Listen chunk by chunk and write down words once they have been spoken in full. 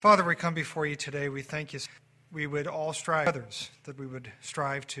Father, we come before you today. We thank you. We would all strive others, that we would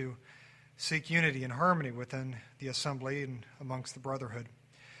strive to seek unity and harmony within the assembly and amongst the brotherhood.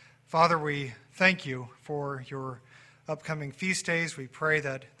 Father, we thank you for your upcoming feast days. We pray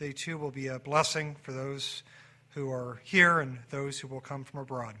that they too will be a blessing for those who are here and those who will come from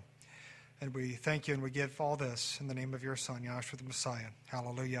abroad. And we thank you and we give all this in the name of your Son, Yahshua the Messiah.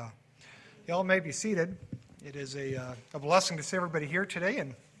 Hallelujah. You all may be seated. It is a blessing to see everybody here today,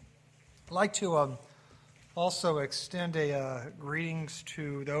 and I'd like to also extend greetings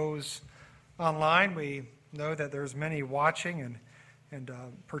to those online. We know that there's many watching and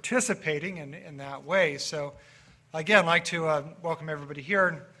participating in that way. So, again, I'd like to welcome everybody here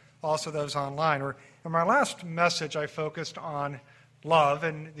and also those online. In my last message, I focused on love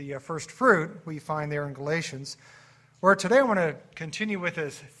and the first fruit we find there in Galatians, where today I want to continue with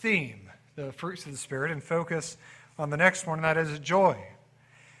this theme, the fruits of the Spirit, and focus on the next one, and that is joy.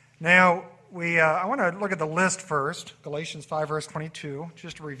 Now, I want to look at the list first, Galatians 5, verse 22,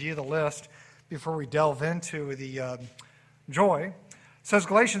 just to review the list before we delve into the joy. It says,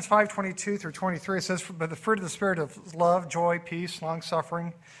 Galatians 5:22 through 23, it says, "But the fruit of the Spirit of love, joy, peace,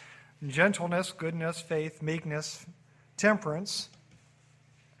 long-suffering, gentleness, goodness, faith, meekness, temperance.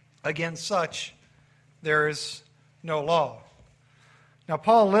 Against such there is no law." Now,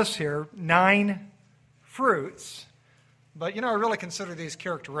 Paul lists here 9 fruits, but, I really consider these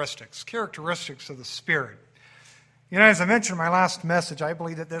characteristics of the Spirit. As I mentioned in my last message, I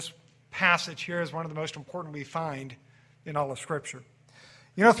believe that this passage here is one of the most important we find in all of Scripture.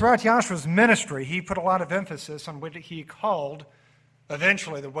 Throughout Yahshua's ministry, he put a lot of emphasis on what he called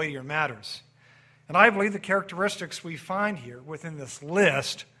eventually the weightier matters. And I believe the characteristics we find here within this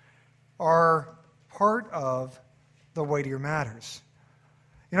list are part of the weightier matters.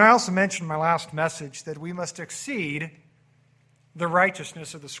 I also mentioned in my last message that we must exceed the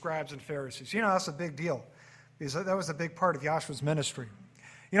righteousness of the scribes and Pharisees. That's a big deal, because that was a big part of Yahshua's ministry.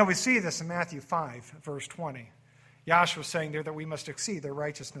 We see this in Matthew 5, verse 20. Yahshua was saying there that we must exceed their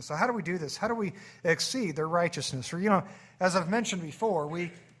righteousness. So how do we do this? How do we exceed their righteousness? Or, as I've mentioned before,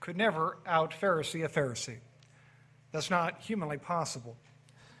 we could never out-Pharisee a Pharisee. That's not humanly possible.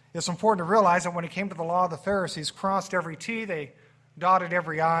 It's important to realize that when it came to the law, the Pharisees crossed every T, they dotted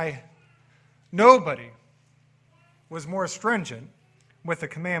every I. Nobody was more stringent with the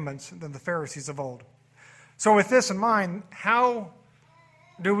commandments than the Pharisees of old. So with this in mind, how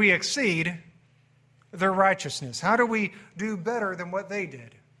do we exceed their righteousness? How do we do better than what they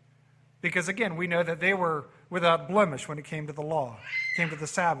did? Because again, we know that they were without blemish when it came to the law, came to the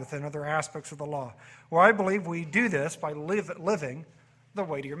Sabbath and other aspects of the law. Well, I believe we do this by living the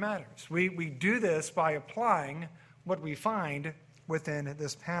weightier matters. We do this by applying what we find within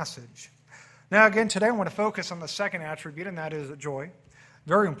this passage. Now, again, today I want to focus on the second attribute, and that is joy.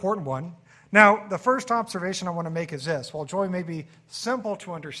 Very important one. Now, the first observation I want to make is this. While joy may be simple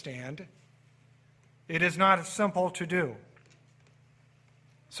to understand, it is not simple to do.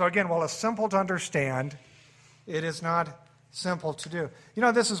 So again, while it's simple to understand, it is not simple to do.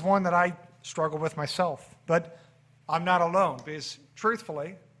 This is one that I struggle with myself, but I'm not alone, because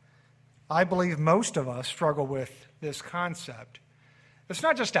truthfully, I believe most of us struggle with this concept. It's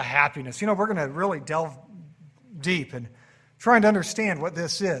not just a happiness. We're going to really delve deep and trying to understand what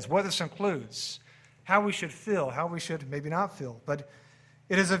this is, what this includes, how we should feel, how we should maybe not feel. But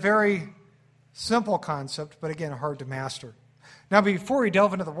it is a very simple concept, but again, hard to master. Now, before we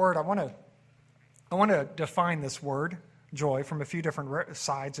delve into the word, I want to define this word, joy, from a few different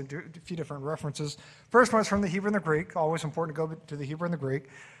sides and a few different references. First one is from the Hebrew and the Greek. Always important to go to the Hebrew and the Greek.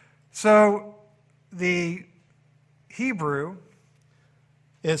 So the Hebrew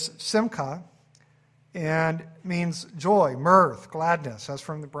is simcha, and means joy, mirth, gladness. That's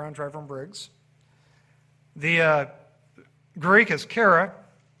from the Brown, Driver, and Briggs. The Greek is chara.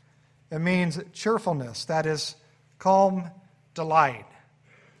 It means cheerfulness. That is calm delight.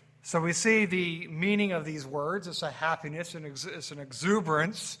 So we see the meaning of these words. It's a happiness, it's an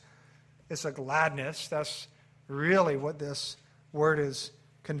exuberance, it's a gladness. That's really what this word is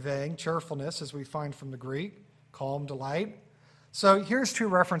conveying, cheerfulness, as we find from the Greek, calm delight. So here's 2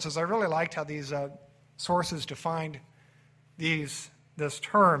 references. I really liked how these sources defined this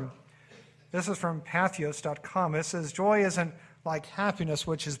term. This is from Patheos.com. It says, joy isn't like happiness,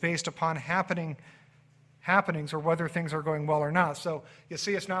 which is based upon happenings or whether things are going well or not. So you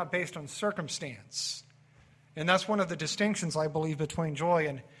see, it's not based on circumstance. And that's one of the distinctions, I believe, between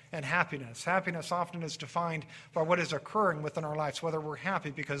joy and happiness. Happiness often is defined by what is occurring within our lives, whether we're happy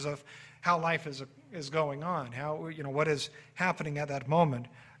because of how life is going on, what is happening at that moment.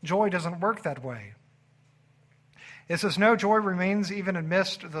 Joy doesn't work that way. It says, no, joy remains even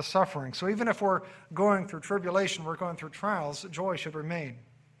amidst the suffering. So even if we're going through tribulation, we're going through trials, joy should remain.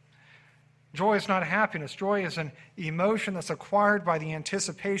 Joy is not happiness. Joy is an emotion that's acquired by the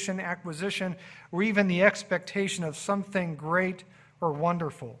anticipation, acquisition, or even the expectation of something great or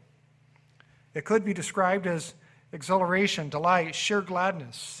wonderful. It could be described as exhilaration, delight, sheer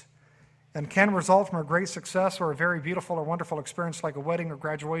gladness, and can result from a great success or a very beautiful or wonderful experience like a wedding or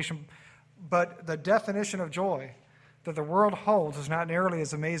graduation. But the definition of joy that the world holds is not nearly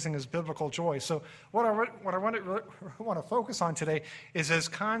as amazing as biblical joy. So what I want to focus on today is this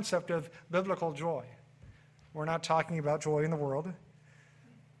concept of biblical joy. We're not talking about joy in the world.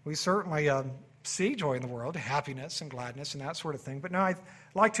 We certainly see joy in the world, happiness and gladness and that sort of thing. But now I'd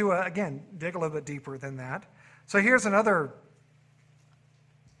like to, again, dig a little bit deeper than that. So here's another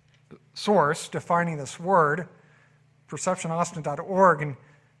source defining this word, perceptionaustin.org, and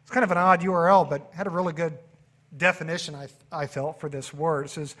it's kind of an odd URL, but had a really good definition, I felt, for this word. It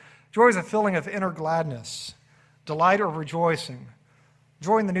says, joy is a feeling of inner gladness, delight or rejoicing.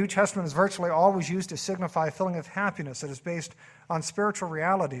 Joy in the New Testament is virtually always used to signify a feeling of happiness that is based on spiritual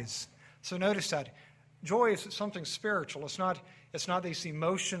realities. So notice that. Joy is something spiritual. It's not this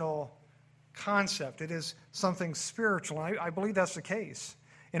emotional concept. It is something spiritual. I believe that's the case.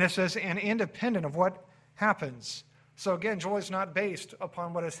 And it says, and independent of what happens. So again, joy is not based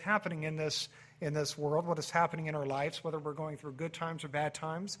upon what is happening in this world, what is happening in our lives, whether we're going through good times or bad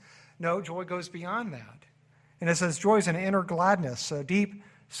times. No, joy goes beyond that. And it says joy is an inner gladness, a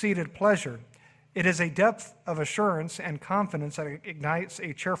deep-seated pleasure. It is a depth of assurance and confidence that ignites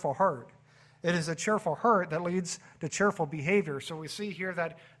a cheerful heart. It is a cheerful heart that leads to cheerful behavior. So we see here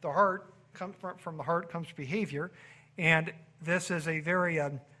that the heart, from the heart comes behavior, and this is a very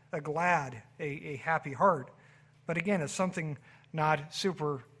glad, a happy heart. But again, it's something not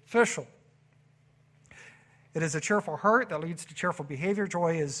superficial. It is a cheerful heart that leads to cheerful behavior.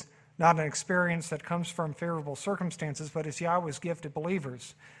 Joy is not an experience that comes from favorable circumstances, but is Yahweh's gift to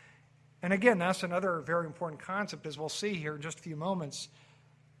believers. And again, that's another very important concept, as we'll see here in just a few moments.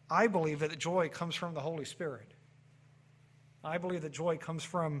 I believe that joy comes from the Holy Spirit. I believe that joy comes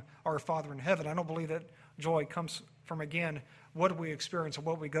from our Father in heaven. I don't believe that joy comes from, again, what we experience and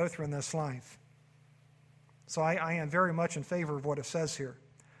what we go through in this life. So I am very much in favor of what it says here.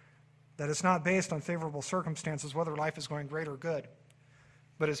 That it's not based on favorable circumstances, whether life is going great or good,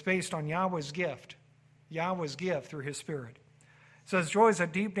 but it's based on Yahweh's gift through His Spirit. It says, joy is a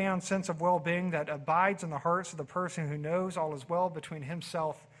deep down sense of well-being that abides in the hearts of the person who knows all is well between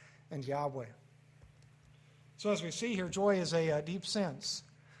himself and Yahweh. So as we see here, joy is a deep sense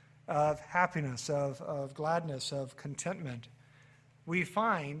of happiness, of gladness, of contentment. We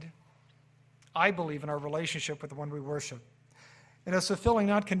find, I believe, in our relationship with the one we worship. And it's a feeling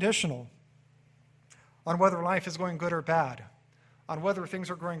not conditional on whether life is going good or bad, on whether things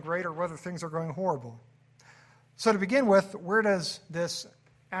are going great or whether things are going horrible. So to begin with, where does this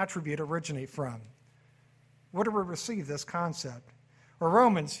attribute originate from? Where do we receive this concept? Well,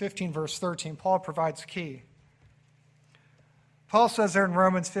 Romans 15, verse 13, Paul provides a key. Paul says there in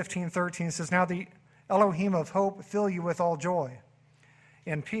Romans 15:13, he says, now the Elohim of hope fill you with all joy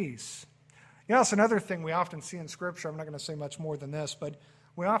and peace. You know, it's another thing we often see in Scripture. I'm not going to say much more than this, but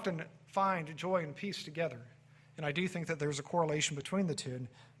we often find joy and peace together. And I do think that there's a correlation between the two.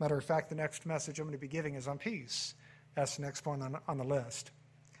 Matter of fact, the next message I'm going to be giving is on peace. That's the next one on the list.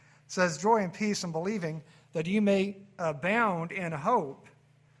 It says, joy and peace in believing that you may abound in hope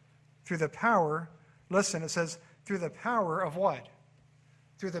through the power, listen, it says, through the power of what?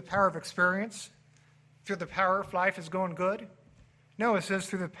 Through the power of experience? Through the power if life is going good? No, it says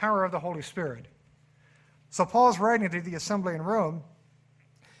through the power of the Holy Spirit. So Paul's writing to the assembly in Rome,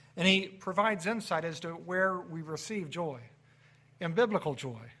 and he provides insight as to where we receive joy, and biblical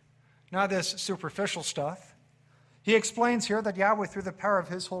joy, not this superficial stuff. He explains here that Yahweh, through the power of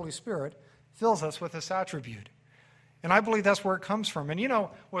His Holy Spirit, fills us with this attribute. And I believe that's where it comes from. And you know,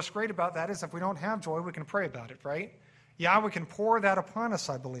 what's great about that is if we don't have joy, we can pray about it, right? Yahweh can pour that upon us,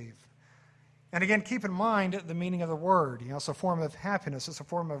 I believe. And again, keep in mind the meaning of the word. You know, it's a form of happiness. It's a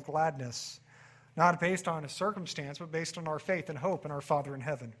form of gladness. Not based on a circumstance, but based on our faith and hope in our Father in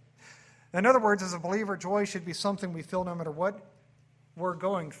heaven. In other words, as a believer, joy should be something we feel no matter what we're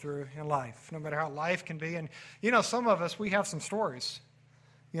going through in life, no matter how life can be. And, you know, some of us, we have some stories.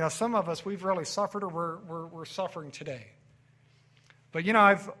 You know, some of us, we've really suffered or we're suffering today. But, you know,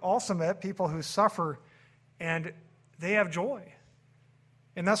 I've also met people who suffer and they have joy.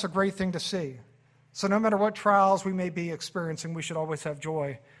 And that's a great thing to see. So no matter what trials we may be experiencing, we should always have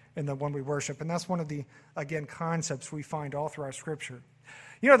joy in the one we worship. And that's one of the, again, concepts we find all throughout Scripture.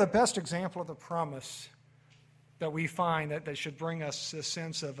 You know, the best example of the promise that we find that should bring us a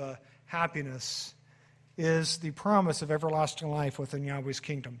sense of happiness is the promise of everlasting life within Yahweh's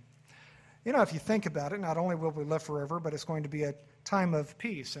kingdom. You know, if you think about it, not only will we live forever, but it's going to be a time of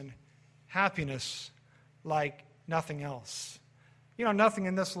peace and happiness like nothing else. You know, nothing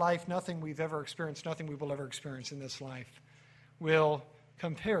in this life, nothing we've ever experienced, nothing we will ever experience in this life will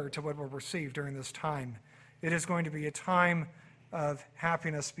compare to what we'll receive during this time. It is going to be a time of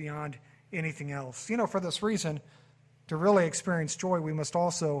happiness beyond anything else. You know, for this reason, to really experience joy, we must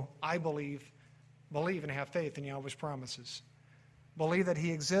also, I believe and have faith in Yahweh's promises. Believe that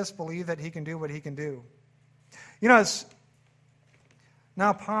He exists, believe that He can do what He can do. You know, it's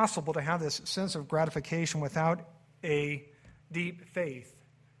not possible to have this sense of gratification without a deep faith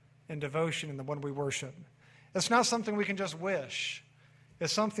and devotion in the one we worship. It's not something we can just wish.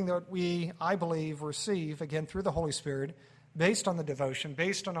 It's something that we, I believe, receive, again, through the Holy Spirit, based on the devotion,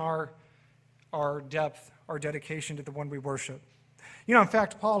 based on our depth, our dedication to the one we worship. You know, in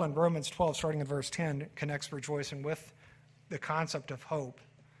fact, Paul in Romans 12, starting in verse 10, connects rejoicing with the concept of hope.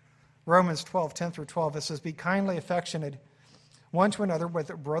 Romans 12, 10 through 12, it says, "Be kindly affectionate one to another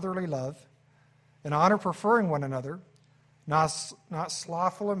with brotherly love, in honor preferring one another, not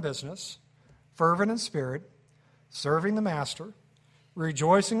slothful in business, fervent in spirit, serving the master,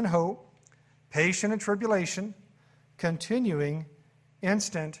 rejoicing in hope, patient in tribulation, continuing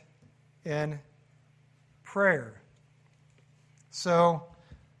instant in prayer." So,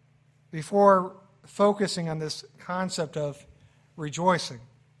 before focusing on this concept of rejoicing,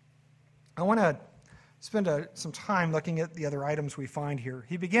 I want to spend some time looking at the other items we find here.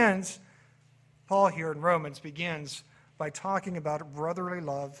 Paul here in Romans begins by talking about brotherly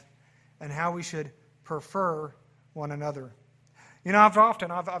love and how we should prefer one another. You know,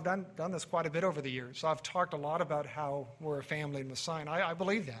 I've done this quite a bit over the years. I've talked a lot about how we're a family in Messiah, and I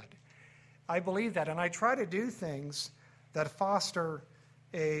believe that. I believe that, and I try to do things that foster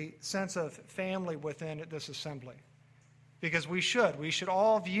a sense of family within this assembly. Because we should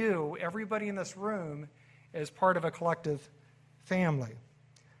all view everybody in this room as part of a collective family.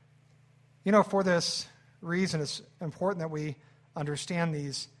 You know, for this reason, it's important that we understand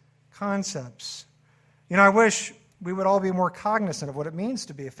these concepts. You know, I wish we would all be more cognizant of what it means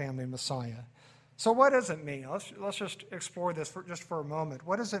to be a family in Messiah. So what does it mean? Let's just explore this for a moment.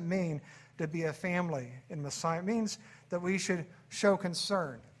 What does it mean to be a family in Messiah? It means that we should show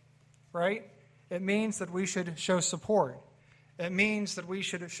concern, right? It means that we should show support. It means that we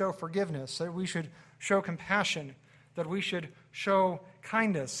should show forgiveness, that we should show compassion, that we should show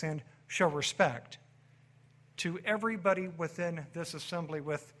kindness and show respect to everybody within this assembly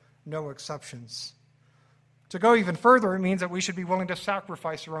with no exceptions. To go even further, it means that we should be willing to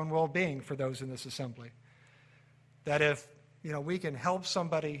sacrifice our own well-being for those in this assembly. That if, we can help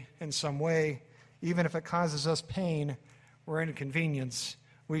somebody in some way, even if it causes us pain or inconvenience,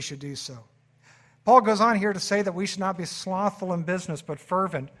 we should do so. Paul goes on here to say that we should not be slothful in business, but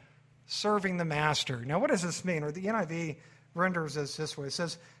fervent, serving the master. Now, what does this mean? Or the NIV renders this way. It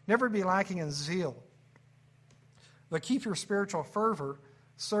says, never be lacking in zeal, but keep your spiritual fervor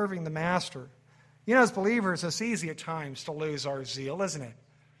serving the master. You know, as believers, it's easy at times to lose our zeal, isn't it?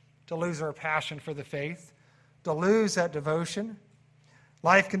 To lose our passion for the faith, to lose that devotion.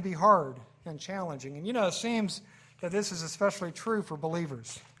 Life can be hard and challenging. And it seems that this is especially true for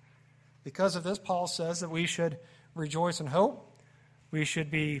believers. Because of this, Paul says that we should rejoice in hope, we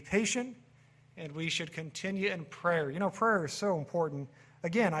should be patient, and we should continue in prayer. Prayer is so important.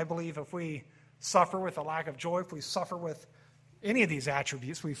 Again, I believe if we suffer with a lack of joy, if we suffer with any of these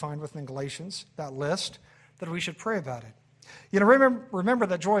attributes we find within Galatians, that list, that we should pray about it. Remember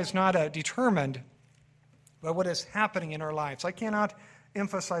that joy is not determined by what is happening in our lives. I cannot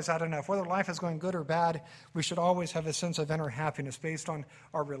emphasize that enough. Whether life is going good or bad, we should always have a sense of inner happiness based on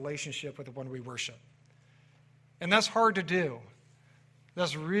our relationship with the one we worship. And that's hard to do.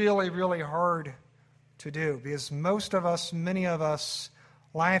 That's really, really hard to do because many of us,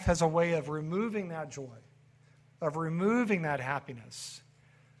 life has a way of removing that joy, of removing that happiness.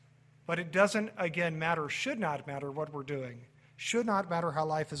 But it doesn't, again, should not matter what we're doing, should not matter how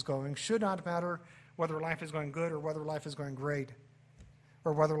life is going, should not matter whether life is going good or whether life is going great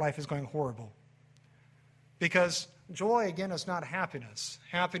or whether life is going horrible. Because joy, again, is not happiness.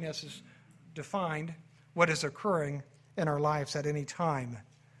 Happiness is defined what is occurring in our lives at any time.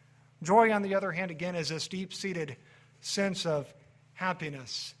 Joy, on the other hand, again, is this deep-seated sense of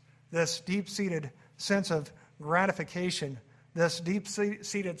happiness, this deep-seated sense of gratification, this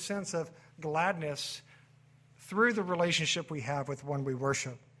deep-seated sense of gladness through the relationship we have with one we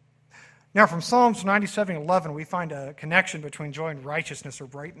worship. Now, from Psalms 97:11, we find a connection between joy and righteousness or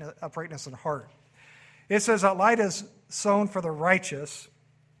uprightness in heart. It says that light is sown for the righteous,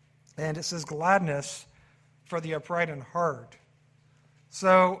 and it says gladness for the upright in heart.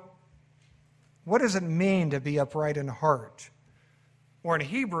 So, what does it mean to be upright in heart? Or in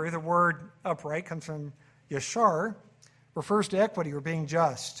Hebrew, the word upright comes from yashar, refers to equity or being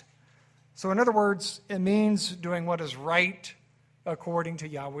just. So in other words, it means doing what is right according to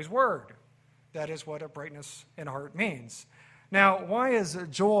Yahweh's word. That is what uprightness in heart means. Now, why is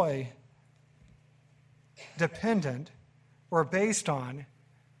joy dependent or based on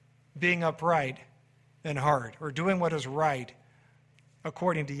being upright in heart or doing what is right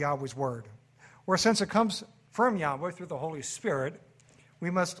according to Yahweh's word? Or since it comes from Yahweh through the Holy Spirit,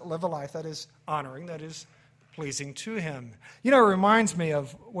 we must live a life that is honoring, that is pleasing to him. You know, it reminds me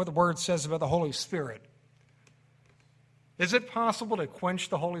of what the word says about the Holy Spirit. Is it possible to quench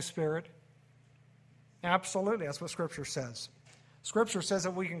the Holy Spirit? Absolutely. That's what Scripture says. Scripture says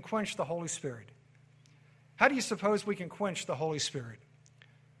that we can quench the Holy Spirit. How do you suppose we can quench the Holy Spirit?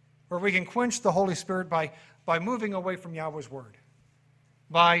 Or we can quench the Holy Spirit by moving away from Yahweh's word,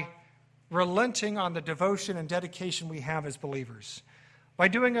 by relenting on the devotion and dedication we have as believers, by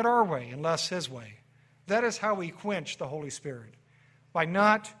doing it our way and less his way. That is how we quench the Holy Spirit, by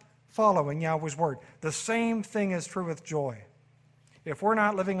not following Yahweh's word. The same thing is true with joy. If we're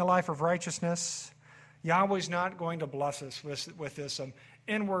not living a life of righteousness, Yahweh's not going to bless us with this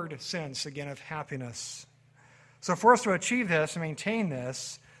inward sense, again, of happiness. So for us to achieve this and maintain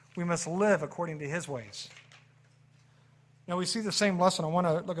this, we must live according to his ways. Now we see the same lesson. I want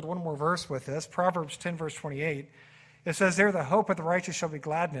to look at one more verse with this. Proverbs 10, verse 28. It says, "There the hope of the righteous shall be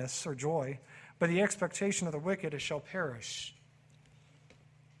gladness," or joy, "but the expectation of the wicked shall perish."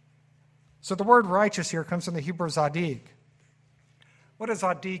 So the word righteous here comes from the Hebrew zadik. What does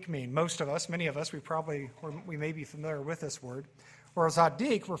zadik mean? Most of us, many of us, we may be familiar with this word. Or a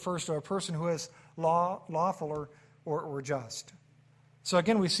zadik refers to a person who is lawful or just. So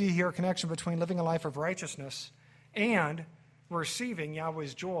again, we see here a connection between living a life of righteousness and receiving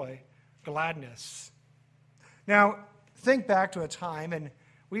Yahweh's joy, gladness. Now, think back to a time, and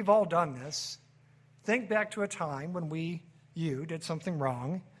we've all done this. Think back to a time when you did something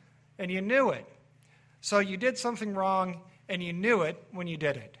wrong, and you knew it. So you did something wrong, and you knew it when you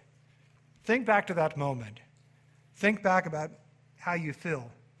did it. Think back to that moment. Think back about how you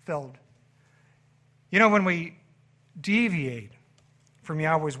felt. You know, when we deviate from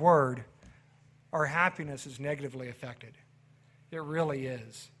Yahweh's word, our happiness is negatively affected. It really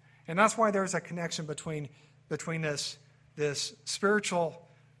is. And that's why there's a connection between this spiritual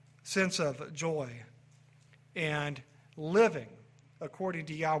sense of joy and living according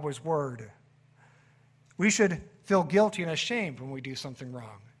to Yahweh's word. We should feel guilty and ashamed when we do something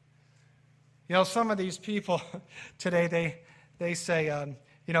wrong. You know, some of these people today, they say,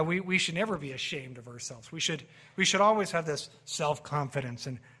 we should never be ashamed of ourselves. We should always have this self-confidence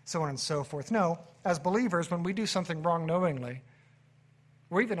and so on and so forth. No, as believers, when we do something wrong knowingly,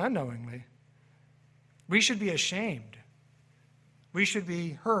 or even unknowingly, we should be ashamed. We should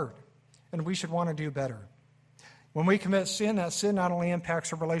be hurt, and we should want to do better. When we commit sin, that sin not only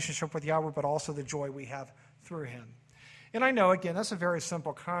impacts our relationship with Yahweh, but also the joy we have through him. And I know, again, that's a very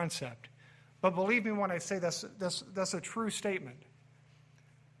simple concept. But believe me when I say that's a true statement.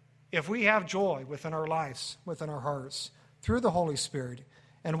 If we have joy within our lives, within our hearts, through the Holy Spirit,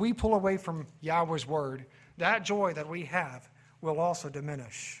 and we pull away from Yahweh's word, that joy that we have will also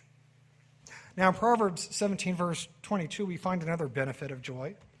diminish. Now, in Proverbs 17, verse 22, we find another benefit of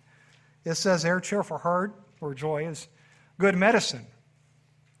joy. It says, "A cheerful heart," or joy, is good medicine,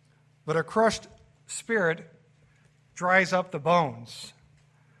 but a crushed spirit dries up the bones.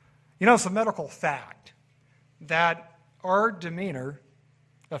 You know, it's a medical fact that our demeanor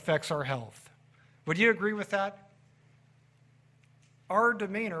affects our health. Would you agree with that? Our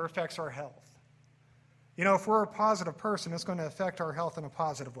demeanor affects our health. You know, if we're a positive person, it's going to affect our health in a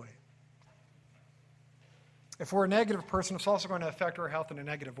positive way. If we're a negative person, it's also going to affect our health in a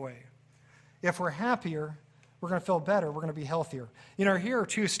negative way. If we're happier, we're going to feel better, we're going to be healthier. You know, here are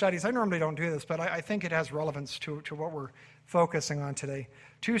two studies. I normally don't do this, but I think it has relevance to what we're focusing on today.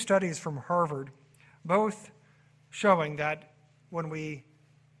 Two studies from Harvard, both showing that when we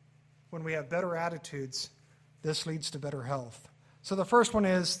have better attitudes, this leads to better health. So the first one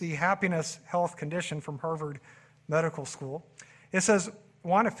is the happiness health condition from Harvard Medical School. It says,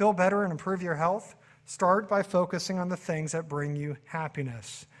 want to feel better and improve your health? Start by focusing on the things that bring you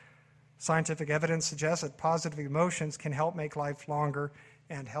happiness. Scientific evidence suggests that positive emotions can help make life longer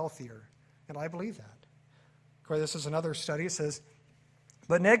and healthier. And I believe that. Of course, this is another study. It says,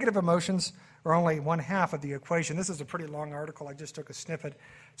 but negative emotions are only one half of the equation. This is a pretty long article. I just took a snippet. It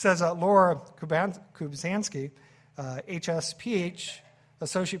says Laura Kubzansky, HSPH,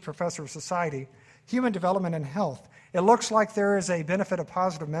 Associate Professor of Society, Human Development and Health. It looks like there is a benefit of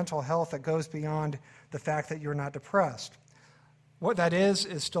positive mental health that goes beyond the fact that you're not depressed. What that is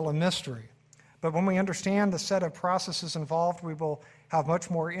still a mystery. But when we understand the set of processes involved, we will have much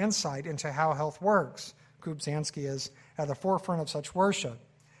more insight into how health works. Kubzansky is at the forefront of such worship.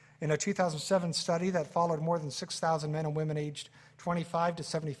 In a 2007 study that followed more than 6,000 men and women aged 25 to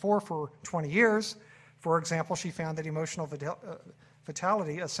 74 for 20 years, for example, she found that emotional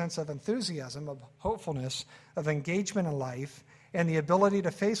vitality, a sense of enthusiasm, of hopefulness, of engagement in life, and the ability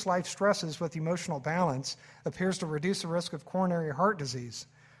to face life stresses with emotional balance appears to reduce the risk of coronary heart disease.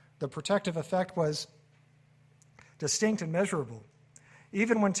 The protective effect was distinct and measurable,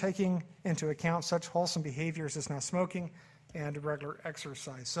 even when taking into account such wholesome behaviors as not smoking and regular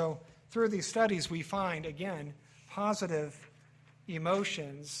exercise. So through these studies, we find, again, positive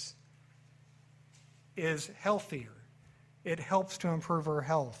emotions is healthier. It helps to improve our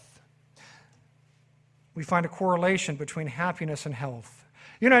health. We find a correlation between happiness and health.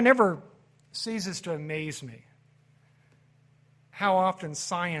 You know, it never ceases to amaze me how often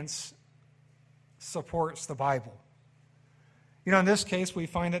science supports the Bible. You know, in this case, we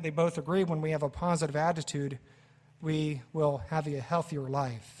find that they both agree when we have a positive attitude, we will have a healthier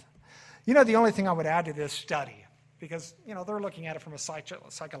life. You know, the only thing I would add to this study, because, you know, they're looking at it from a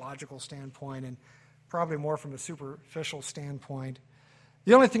psychological standpoint and probably more from a superficial standpoint.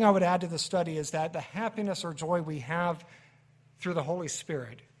 The only thing I would add to the study is that the happiness or joy we have through the Holy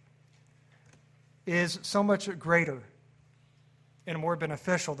Spirit is so much greater and more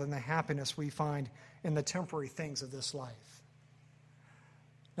beneficial than the happiness we find in the temporary things of this life.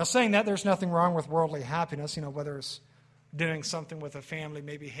 Now, saying that, there's nothing wrong with worldly happiness, you know, whether it's doing something with a family,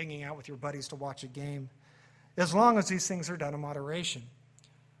 maybe hanging out with your buddies to watch a game, as long as these things are done in moderation.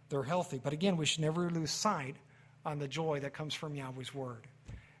 They're healthy. But again, we should never lose sight on the joy that comes from Yahweh's Word.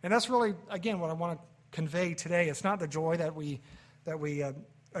 And that's really, again, what I want to convey today. It's not the joy that we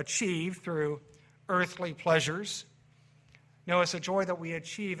achieve through earthly pleasures. No, it's a joy that we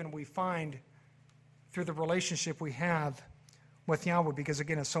achieve and we find through the relationship we have with Yahweh, because,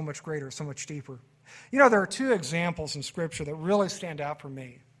 again, it's so much greater, so much deeper. You know, there are two examples in Scripture that really stand out for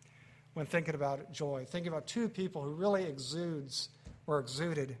me when thinking about joy. Thinking about two people who really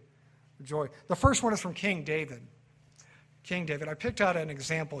exuded joy. The first one is from King David. King David. I picked out an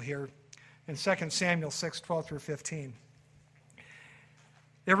example here in 2 Samuel 6:12 through 15.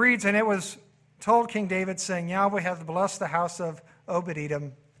 It reads, "And it was told King David, saying, Yahweh hath blessed the house of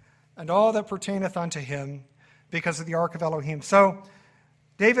Obed-Edom, and all that pertaineth unto him, because of the ark of Elohim. So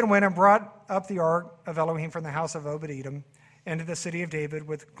David went and brought up the ark of Elohim from the house of Obed-Edom into the city of David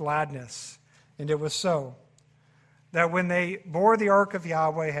with gladness. And it was so, that when they bore the ark of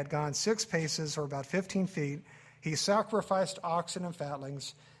Yahweh had gone 6 paces, or about 15 feet, he sacrificed oxen and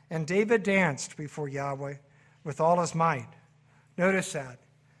fatlings, and David danced before Yahweh with all his might." Notice that,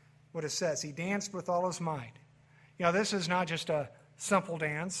 what it says. He danced with all his might. You know, this is not just a simple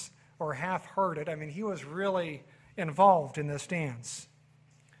dance or half-hearted. I mean, he was really involved in this dance.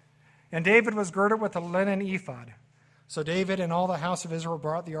 "And David was girded with a linen ephod. So David and all the house of Israel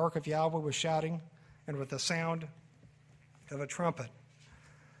brought the ark of Yahweh with shouting and with the sound of a trumpet."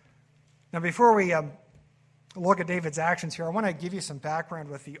 Now, before we look at David's actions here, I want to give you some background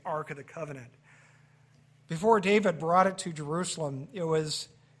with the Ark of the Covenant. Before David brought it to Jerusalem, it was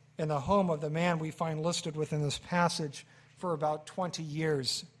in the home of the man we find listed within this passage for about 20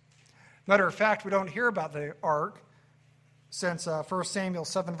 years. Matter of fact, we don't hear about the Ark since 1 Samuel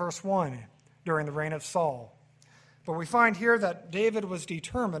 7, verse 1, during the reign of Saul. But we find here that David was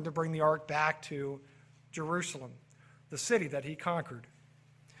determined to bring the Ark back to Jerusalem, the city that he conquered.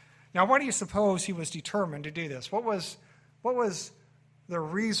 Now, why do you suppose he was determined to do this? What was the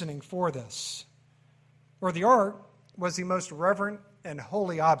reasoning for this? Or the Ark was the most reverent and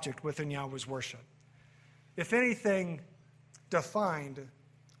holy object within Yahweh's worship. If anything defined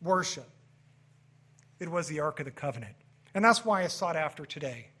worship, it was the Ark of the Covenant. And that's why it's sought after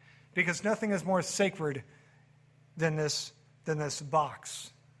today, because nothing is more sacred than this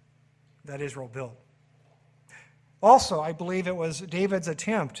box that Israel built. Also, I believe it was David's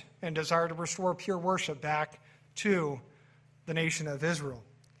attempt and desire to restore pure worship back to the nation of Israel,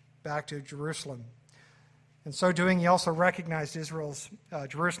 back to Jerusalem. In so doing, he also recognized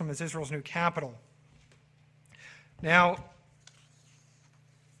Jerusalem as Israel's new capital. Now,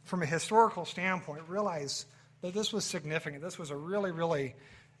 from a historical standpoint, realize that this was significant. This was a really, really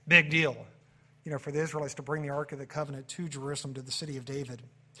big deal, for the Israelites to bring the Ark of the Covenant to Jerusalem, to the city of David.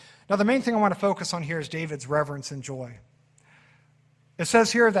 Now, the main thing I want to focus on here is David's reverence and joy. It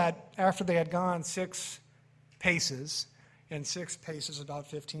says here that after they had gone 6 paces, and 6 paces about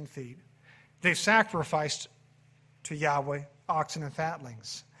 15 feet, they sacrificed to Yahweh oxen and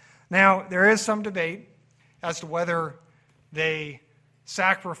fatlings. Now, there is some debate as to whether they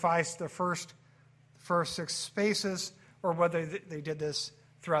sacrificed the first 6 paces or whether they did this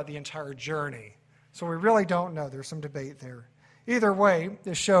throughout the entire journey. So we really don't know. There's some debate there. Either way,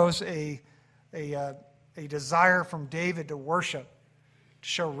 this shows a desire from David to worship, to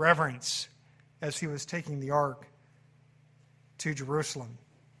show reverence as he was taking the ark to Jerusalem.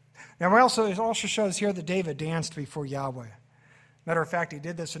 Now, it also shows here that David danced before Yahweh. Matter of fact, he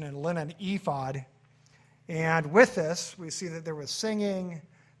did this in a linen ephod. And with this, we see that there was singing,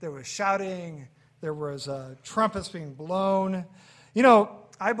 there was shouting, there was trumpets being blown. You know,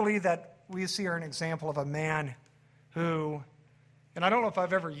 I believe that we see here an example of a man who, and I don't know if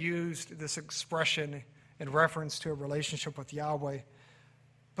I've ever used this expression in reference to a relationship with Yahweh,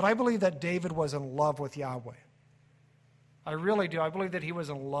 but I believe that David was in love with Yahweh. I really do. I believe that he was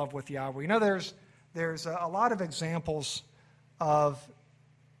in love with Yahweh. You know, there's a lot of examples of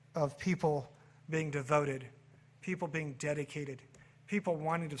people being devoted, people being dedicated, people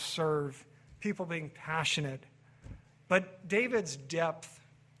wanting to serve, people being passionate. But David's depth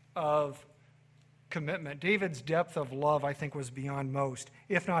of commitment, David's depth of love, I think, was beyond most,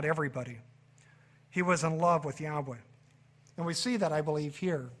 if not everybody. He was in love with Yahweh. And we see that, I believe,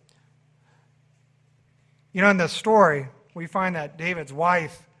 here. You know, in this story, we find that David's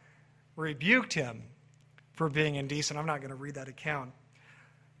wife rebuked him for being indecent. I'm not going to read that account.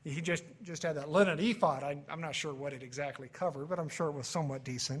 He just had that linen ephod. I'm not sure what it exactly covered, but I'm sure it was somewhat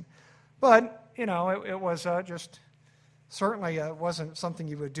decent. But, you know, it was certainly wasn't something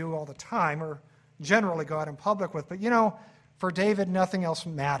you would do all the time or generally go out in public with. But, you know, for David, nothing else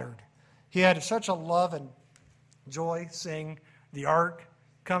mattered. He had such a love and joy seeing the ark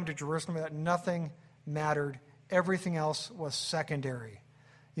come to Jerusalem that nothing mattered. Everything else was secondary.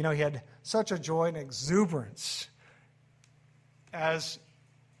 You know, he had such a joy and exuberance as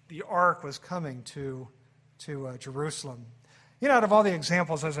the ark was coming to Jerusalem. You know, out of all the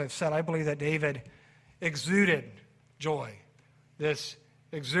examples, as I've said, I believe that David exuded joy, this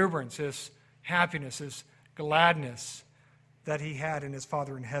exuberance, this happiness, this gladness that he had in his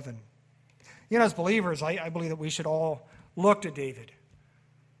Father in heaven. You know, as believers, I believe that we should all look to David.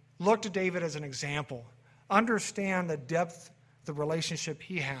 Look to David as an example. Understand the depth, the relationship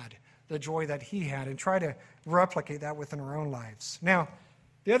he had, the joy that he had, and try to replicate that within our own lives. Now,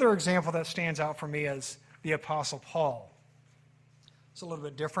 the other example that stands out for me is the Apostle Paul. It's a little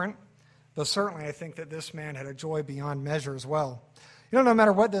bit different, but certainly I think that this man had a joy beyond measure as well. You know, no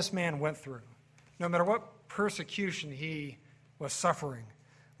matter what this man went through, no matter what persecution he was suffering,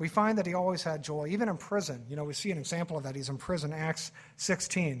 we find that he always had joy, even in prison. You know, we see an example of that. He's in prison, Acts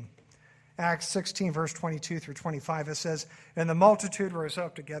 16. Acts 16, verse 22 through 25, it says, "And the multitude rose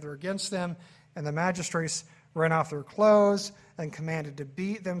up together against them, and the magistrates rent off their clothes and commanded to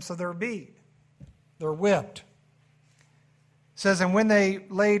beat them." So they're beat. They're whipped. It says, "And when they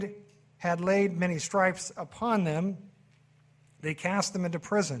had laid many stripes upon them, they cast them into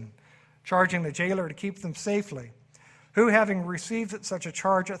prison, charging the jailer to keep them safely, who, having received such a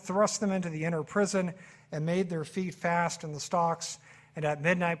charge, thrust them into the inner prison and made their feet fast in the stocks. And at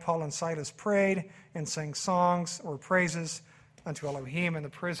midnight Paul and Silas prayed and sang songs or praises unto Elohim, and the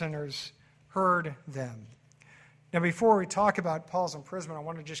prisoners heard them." Now, before we talk about Paul's imprisonment, I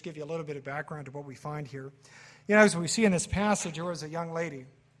want to just give you a little bit of background to what we find here. You know, as we see in this passage, there was a young lady,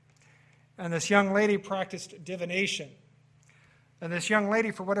 and this young lady practiced divination. And this young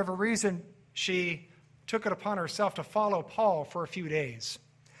lady, for whatever reason, she took it upon herself to follow Paul for a few days.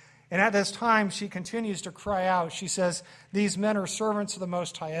 And at this time, she continues to cry out. She says, "These men are servants of the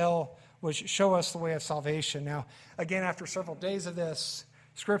Most High El, which show us the way of salvation." Now, again, after several days of this,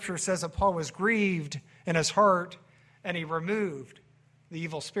 Scripture says that Paul was grieved in his heart, and he removed the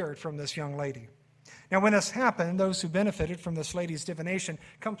evil spirit from this young lady. Now, when this happened, those who benefited from this lady's divination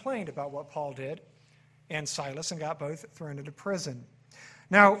complained about what Paul did and Silas and got both thrown into prison.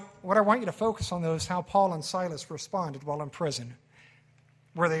 Now, what I want you to focus on, though, is how Paul and Silas responded while in prison.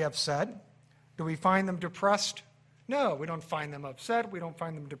 Were they upset? Do we find them depressed? No, we don't find them upset. We don't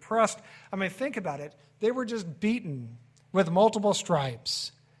find them depressed. I mean, think about it. They were just beaten with multiple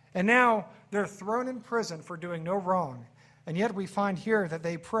stripes. And now they're thrown in prison for doing no wrong. And yet we find here that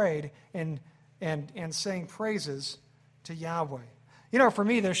they prayed and sang praises to Yahweh. You know, for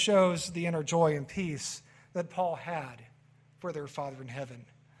me, this shows the inner joy and peace that Paul had for their Father in heaven.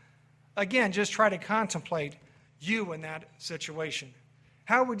 Again, just try to contemplate you in that situation.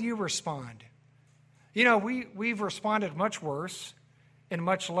 How would you respond? You know, we've responded much worse in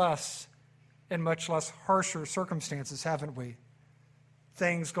much less harsher circumstances, haven't we?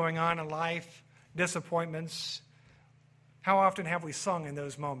 Things going on in life, disappointments. How often have we sung in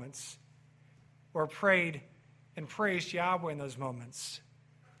those moments? Or prayed and praised Yahweh in those moments?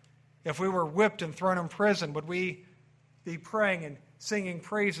 If we were whipped and thrown in prison, would we be praying and singing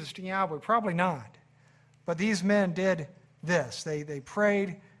praises to Yahweh? Probably not. But these men did this. They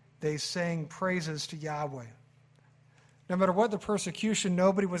prayed, they sang praises to Yahweh. No matter what the persecution,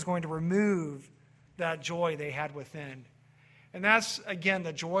 nobody was going to remove that joy they had within. And that's, again,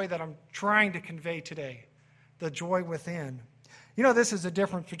 the joy that I'm trying to convey today, the joy within. You know, this is the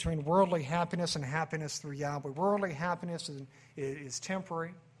difference between worldly happiness and happiness through Yahweh. Worldly happiness is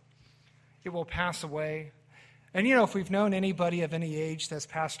temporary. It will pass away. And, you know, if we've known anybody of any age that's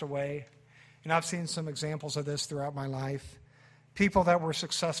passed away, and I've seen some examples of this throughout my life, people that were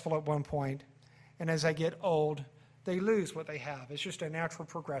successful at one point, and as they get old, they lose what they have. It's just a natural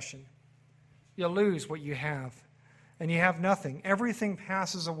progression. You lose what you have, and you have nothing. Everything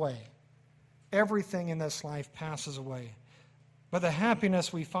passes away. Everything in this life passes away. But the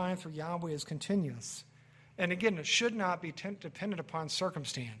happiness we find through Yahweh is continuous. And again, it should not be dependent upon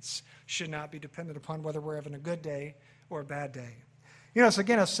circumstance. Should not be dependent upon whether we're having a good day or a bad day. You know, it's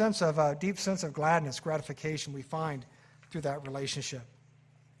again a deep sense of gladness, gratification we find through that relationship.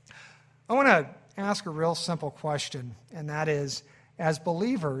 I want to ask a real simple question, and that is, as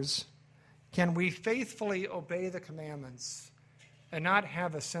believers, can we faithfully obey the commandments and not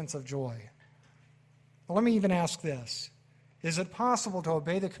have a sense of joy? Well, let me even ask this. Is it possible to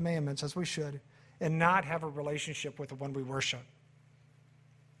obey the commandments as we should and not have a relationship with the one we worship?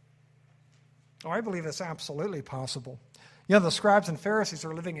 Oh, I believe it's absolutely possible. You know, the scribes and Pharisees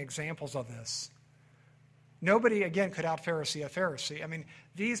are living examples of this. Nobody, again, could out-Pharisee a Pharisee. I mean,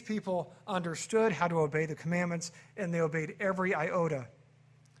 these people understood how to obey the commandments, and they obeyed every iota.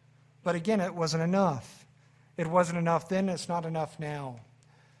 But again, it wasn't enough. It wasn't enough then, it's not enough now.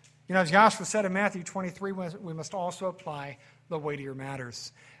 You know, as Joshua said in Matthew 23, we must also apply the weightier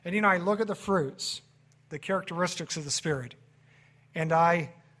matters. And, you know, I look at the fruits, the characteristics of the Spirit, and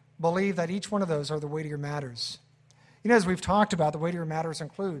I believe that each one of those are the weightier matters. You know, as we've talked about, the weightier matters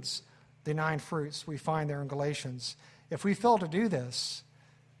includes the 9 fruits we find there in Galatians. If we fail to do this,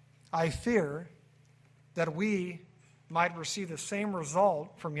 I fear that we might receive the same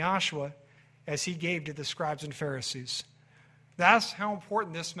result from Joshua as he gave to the scribes and Pharisees. That's how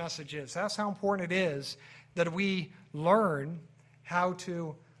important this message is. That's how important it is that we learn how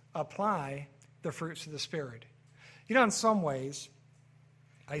to apply the fruits of the Spirit. You know, in some ways,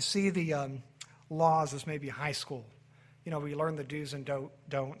 I see the laws as maybe high school. You know, we learn the do's and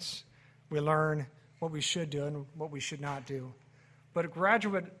don'ts. We learn what we should do and what we should not do. But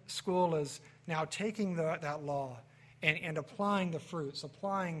graduate school is now taking that law and applying the fruits,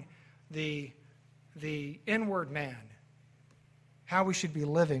 applying the inward man, how we should be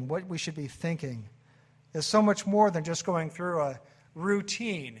living, what we should be thinking. Is so much more than just going through a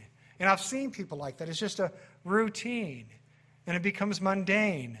routine. And I've seen people like that. It's just a routine, and it becomes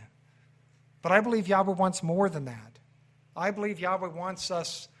mundane. But I believe Yahweh wants more than that. I believe Yahweh wants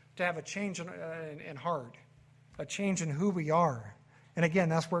us to have a change in heart, a change in who we are. And again,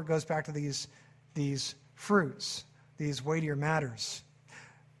 that's where it goes back to these fruits, these weightier matters.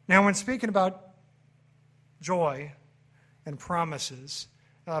 Now, when speaking about joy and promises,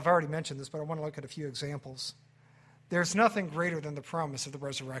 I've already mentioned this, but I want to look at a few examples. There's nothing greater than the promise of the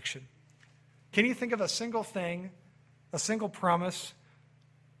resurrection. Can you think of a single thing, a single promise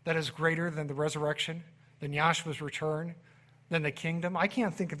that is greater than the resurrection, than Yahshua's return, than the kingdom? I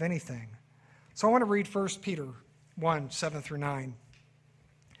can't think of anything. So I want to read 1 Peter 1, 7 through 9.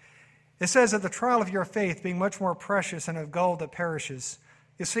 It says that the trial of your faith being much more precious than of gold that perishes.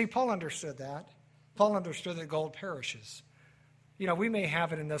 You see, Paul understood that. Paul understood that gold perishes. You know, we may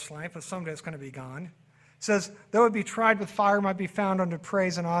have it in this life, but someday it's going to be gone. It says, though it be tried with fire, might be found unto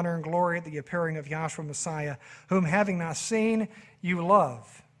praise and honor and glory at the appearing of Yahshua Messiah, whom having not seen, you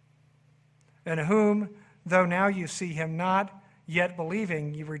love, and whom, though now you see him not, yet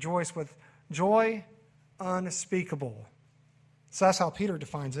believing, you rejoice with joy unspeakable. So that's how Peter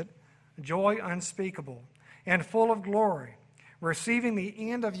defines it. Joy unspeakable and full of glory, receiving the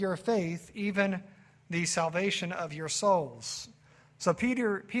end of your faith, even the salvation of your souls. So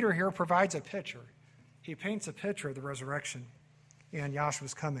Peter here provides a picture. He paints a picture of the resurrection and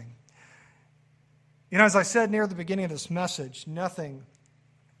Yahshua's coming. You know, as I said near the beginning of this message, nothing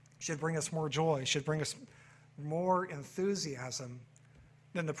should bring us more joy, should bring us more enthusiasm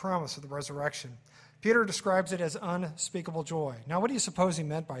than the promise of the resurrection. Peter describes it as unspeakable joy. Now, what do you suppose he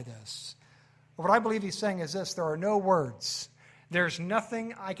meant by this? What I believe he's saying is this: there are no words. There's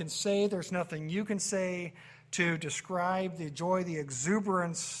nothing I can say, there's nothing you can say to describe the joy, the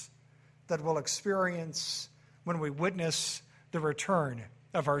exuberance that we'll experience when we witness the return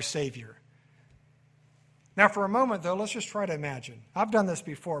of our Savior. Now, for a moment, though, let's just try to imagine. I've done this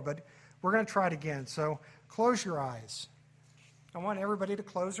before, but we're going to try it again. So close your eyes. I want everybody to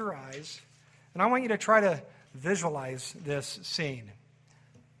close their eyes, and I want you to try to visualize this scene.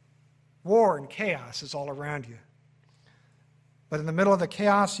 War and chaos is all around you. But in the middle of the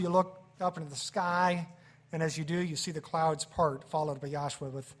chaos, you look up into the sky, and as you do, you see the clouds part, followed by Joshua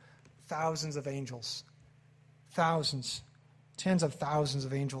with thousands of angels. Thousands, tens of thousands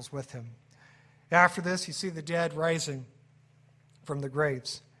of angels with him. After this, you see the dead rising from the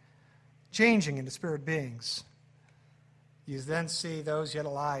graves, changing into spirit beings. You then see those yet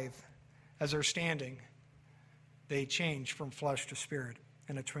alive. As they're standing, they change from flesh to spirit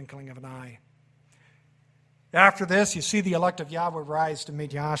in a twinkling of an eye. After this, you see the elect of Yahweh rise to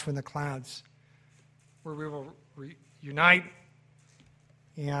meet Joshua in the clouds, where we will reunite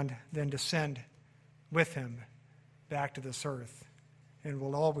and then descend with him back to this earth, and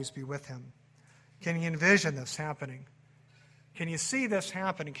will always be with him. Can you envision this happening? Can you see this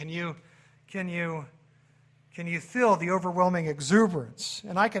happening? Can you feel the overwhelming exuberance?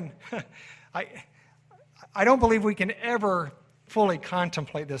 And I don't believe we can ever fully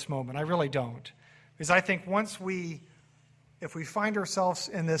contemplate this moment. I really don't. Because I think if we find ourselves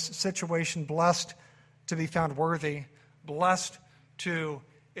in this situation, blessed to be found worthy, blessed to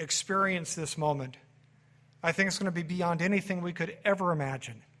experience this moment, I think it's going to be beyond anything we could ever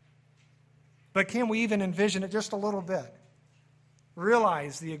imagine. But can we even envision it just a little bit?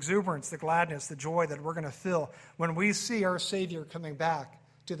 Realize the exuberance, the gladness, the joy that we're going to feel when we see our Savior coming back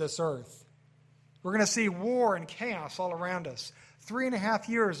to this earth. We're going to see war and chaos all around us. 3.5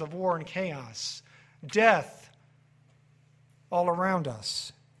 years of war and chaos. Death all around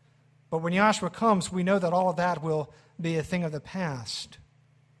us. But when Yahshua comes, we know that all of that will be a thing of the past.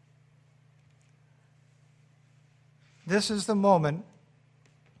 This is the moment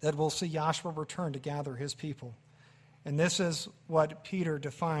that we'll see Yahshua return to gather his people. And this is what Peter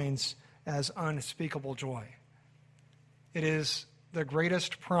defines as unspeakable joy. It is the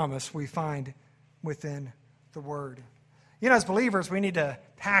greatest promise we find within the Word. As believers, we need to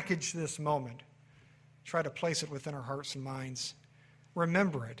package this moment, try to place it within our hearts and minds,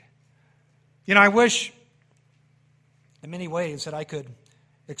 remember it. I wish in many ways that I could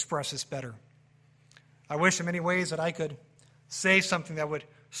express this better. I wish in many ways that I could say something that would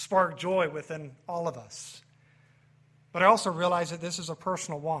spark joy within all of us. But I also realize that this is a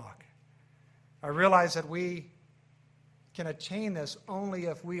personal walk. I realize that we can attain this only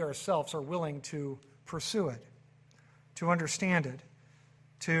if we ourselves are willing to pursue it, to understand it,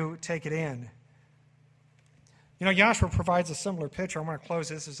 to take it in. Yahshua provides a similar picture. I want to close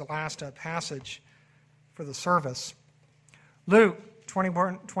this as the last passage for the service. Luke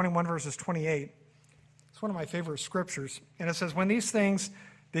 21 verses 28. It's one of my favorite scriptures. And it says, when these things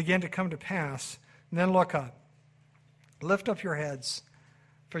begin to come to pass, then look up. Lift up your heads,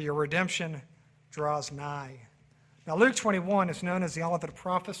 for your redemption draws nigh. Now, Luke 21 is known as the Olivet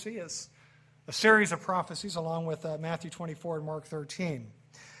Prophecy. It's a series of prophecies along with Matthew 24 and Mark 13.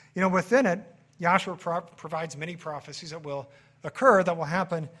 Within it, Yahshua provides many prophecies that will occur, that will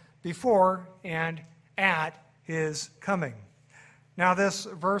happen before and at his coming. Now, this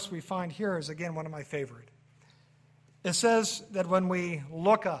verse we find here is, again, one of my favorite. It says that when we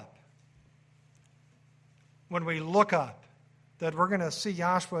look up, that we're going to see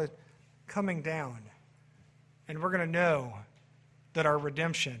Yahshua coming down, and we're going to know that our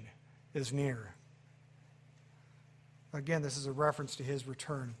redemption is near. Again, this is a reference to his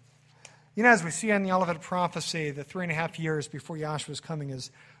return. As we see in the Olivet Prophecy, the 3.5 years before Yahshua's coming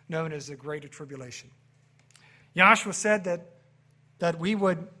is known as the Great Tribulation. Yahshua said that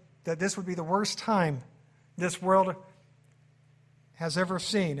this would be the worst time this world has ever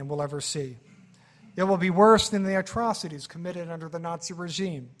seen and will ever see. It will be worse than the atrocities committed under the Nazi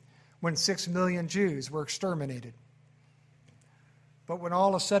regime when 6 million Jews were exterminated. But when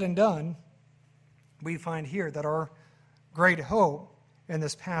all is said and done, we find here that our great hope in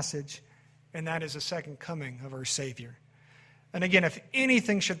this passage, and that is the second coming of our Savior. And again, if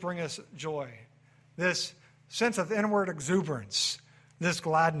anything should bring us joy, this sense of inward exuberance, this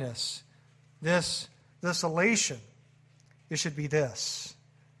gladness, this elation, it should be this.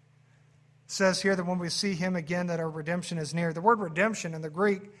 It says here that when we see him again, that our redemption is near. The word redemption in the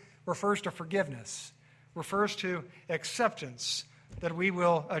Greek refers to forgiveness, refers to acceptance that we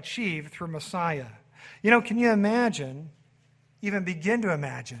will achieve through Messiah. Can you imagine, even begin to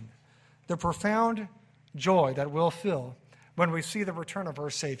imagine, the profound joy that we'll feel when we see the return of our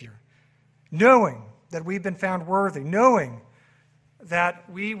Savior, knowing that we've been found worthy, knowing that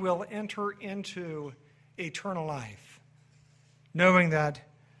we will enter into eternal life, knowing that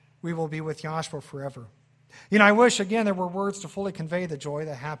we will be with Yahshua forever. I wish, again, there were words to fully convey the joy,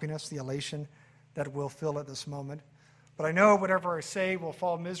 the happiness, the elation that we'll feel at this moment. But I know whatever I say will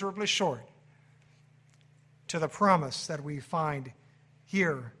fall miserably short to the promise that we find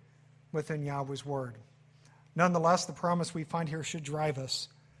here within Yahweh's Word. Nonetheless, the promise we find here should drive us,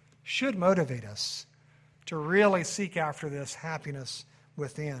 should motivate us to really seek after this happiness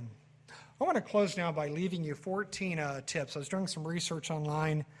within. I want to close now by leaving you 14 tips. I was doing some research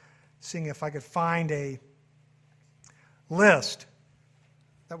online, seeing if I could find a list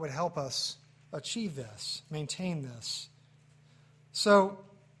that would help us achieve this, maintain this. So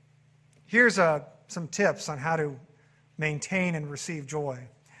here's some tips on how to maintain and receive joy.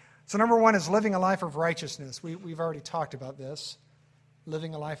 So number one is living a life of righteousness. We've already talked about this,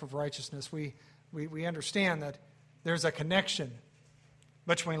 living a life of righteousness. We understand that there's a connection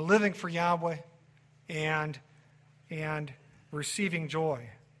between living for Yahweh and receiving joy.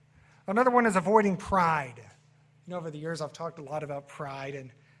 Another one is avoiding pride. Over the years I've talked a lot about pride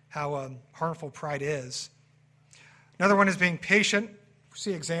and how harmful pride is. Another one is being patient. We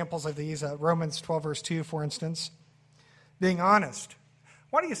see examples of these, Romans 12 verse 2, for instance. Being honest.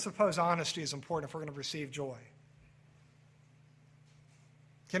 Why do you suppose honesty is important if we're going to receive joy?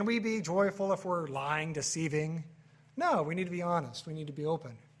 Can we be joyful if we're lying, deceiving? No, we need to be honest. We need to be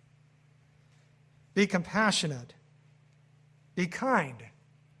open. Be compassionate. Be kind.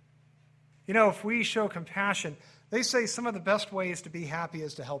 If we show compassion, they say some of the best ways to be happy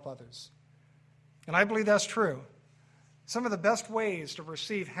is to help others. And I believe that's true. Some of the best ways to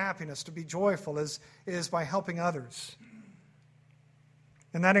receive happiness, to be joyful, is by helping others.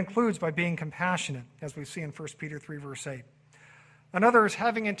 And that includes by being compassionate, as we see in 1 Peter 3, verse 8. Another is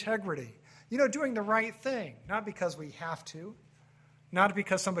having integrity. Doing the right thing, not because we have to, not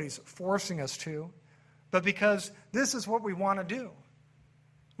because somebody's forcing us to, but because this is what we want to do.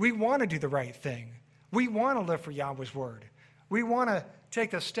 We want to do the right thing. We want to live for Yahweh's Word. We want to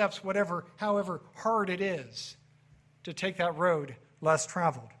take the steps, however hard it is, to take that road less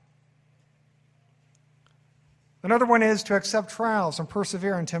traveled. Another one is to accept trials and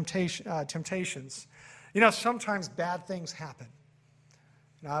persevere in temptations. Sometimes bad things happen.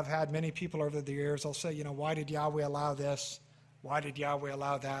 I've had many people over the years, they'll say, why did Yahweh allow this? Why did Yahweh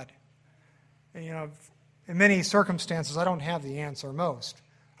allow that? And, in many circumstances, I don't have the answer, most.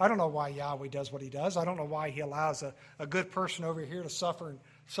 I don't know why Yahweh does what he does. I don't know why he allows a good person over here to suffer in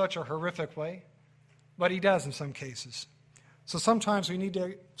such a horrific way. But he does in some cases. So sometimes we need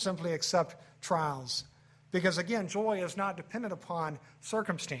to simply accept trials. Because again, joy is not dependent upon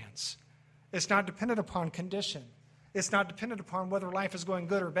circumstance. It's not dependent upon condition. It's not dependent upon whether life is going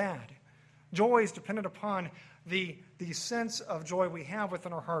good or bad. Joy is dependent upon the sense of joy we have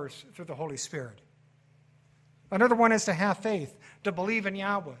within our hearts through the Holy Spirit. Another one is to have faith, to believe in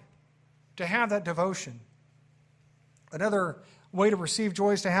Yahweh, to have that devotion. Another way to receive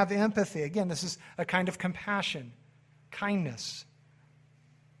joy is to have empathy. Again, this is a kind of compassion, kindness.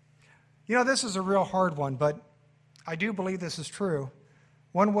 This is a real hard one, but I do believe this is true.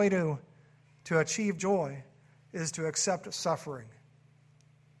 One way to achieve joy is to accept suffering.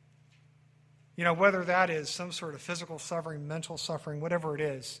 Whether that is some sort of physical suffering, mental suffering, whatever it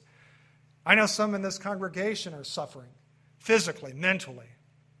is. I know some in this congregation are suffering, physically, mentally.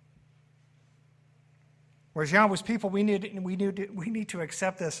 Whereas Yahweh's people, we need to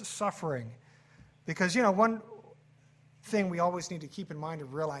accept this suffering. Because, one thing we always need to keep in mind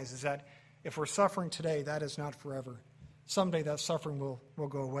and realize is that if we're suffering today, that is not forever. Someday that suffering will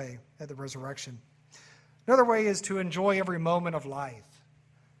go away at the resurrection. Another way is to enjoy every moment of life.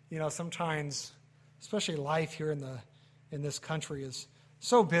 Sometimes, especially life here in this country is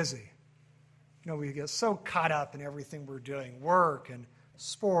so busy. We get so caught up in everything we're doing, work and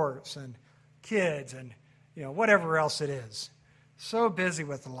sports and kids and, whatever else it is. So busy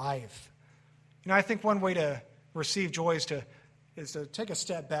with life. I think one way to receive joy is to take a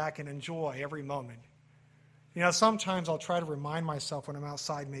step back and enjoy every moment. Sometimes I'll try to remind myself when I'm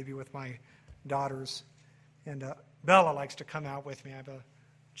outside, maybe with my daughters. And Bella likes to come out with me. I have a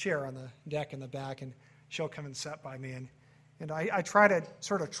chair on the deck in the back, and she'll come and sit by me. And I try to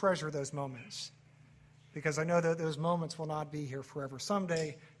sort of treasure those moments because I know that those moments will not be here forever.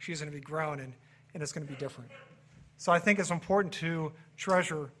 Someday she's going to be grown, and it's going to be different. So I think it's important to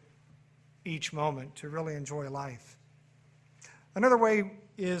treasure each moment, to really enjoy life. Another way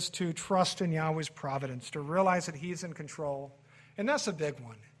is to trust in Yahweh's providence, to realize that He's in control. And that's a big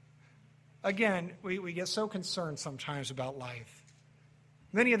one. Again, we get so concerned sometimes about life.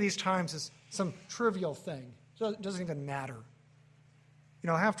 Many of these times it's some trivial thing. So it doesn't even matter.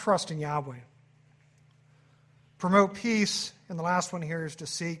 Have trust in Yahweh. Promote peace. And the last one here is to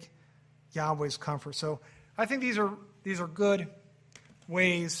seek Yahweh's comfort. So I think these are good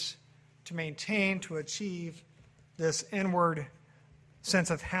ways to maintain, to achieve this inward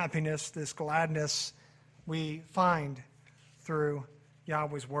sense of happiness, this gladness we find through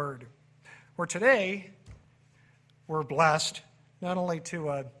Yahweh's word. Where today we're blessed not only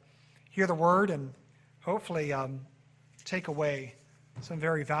to hear the word and hopefully take away some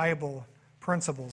very valuable principles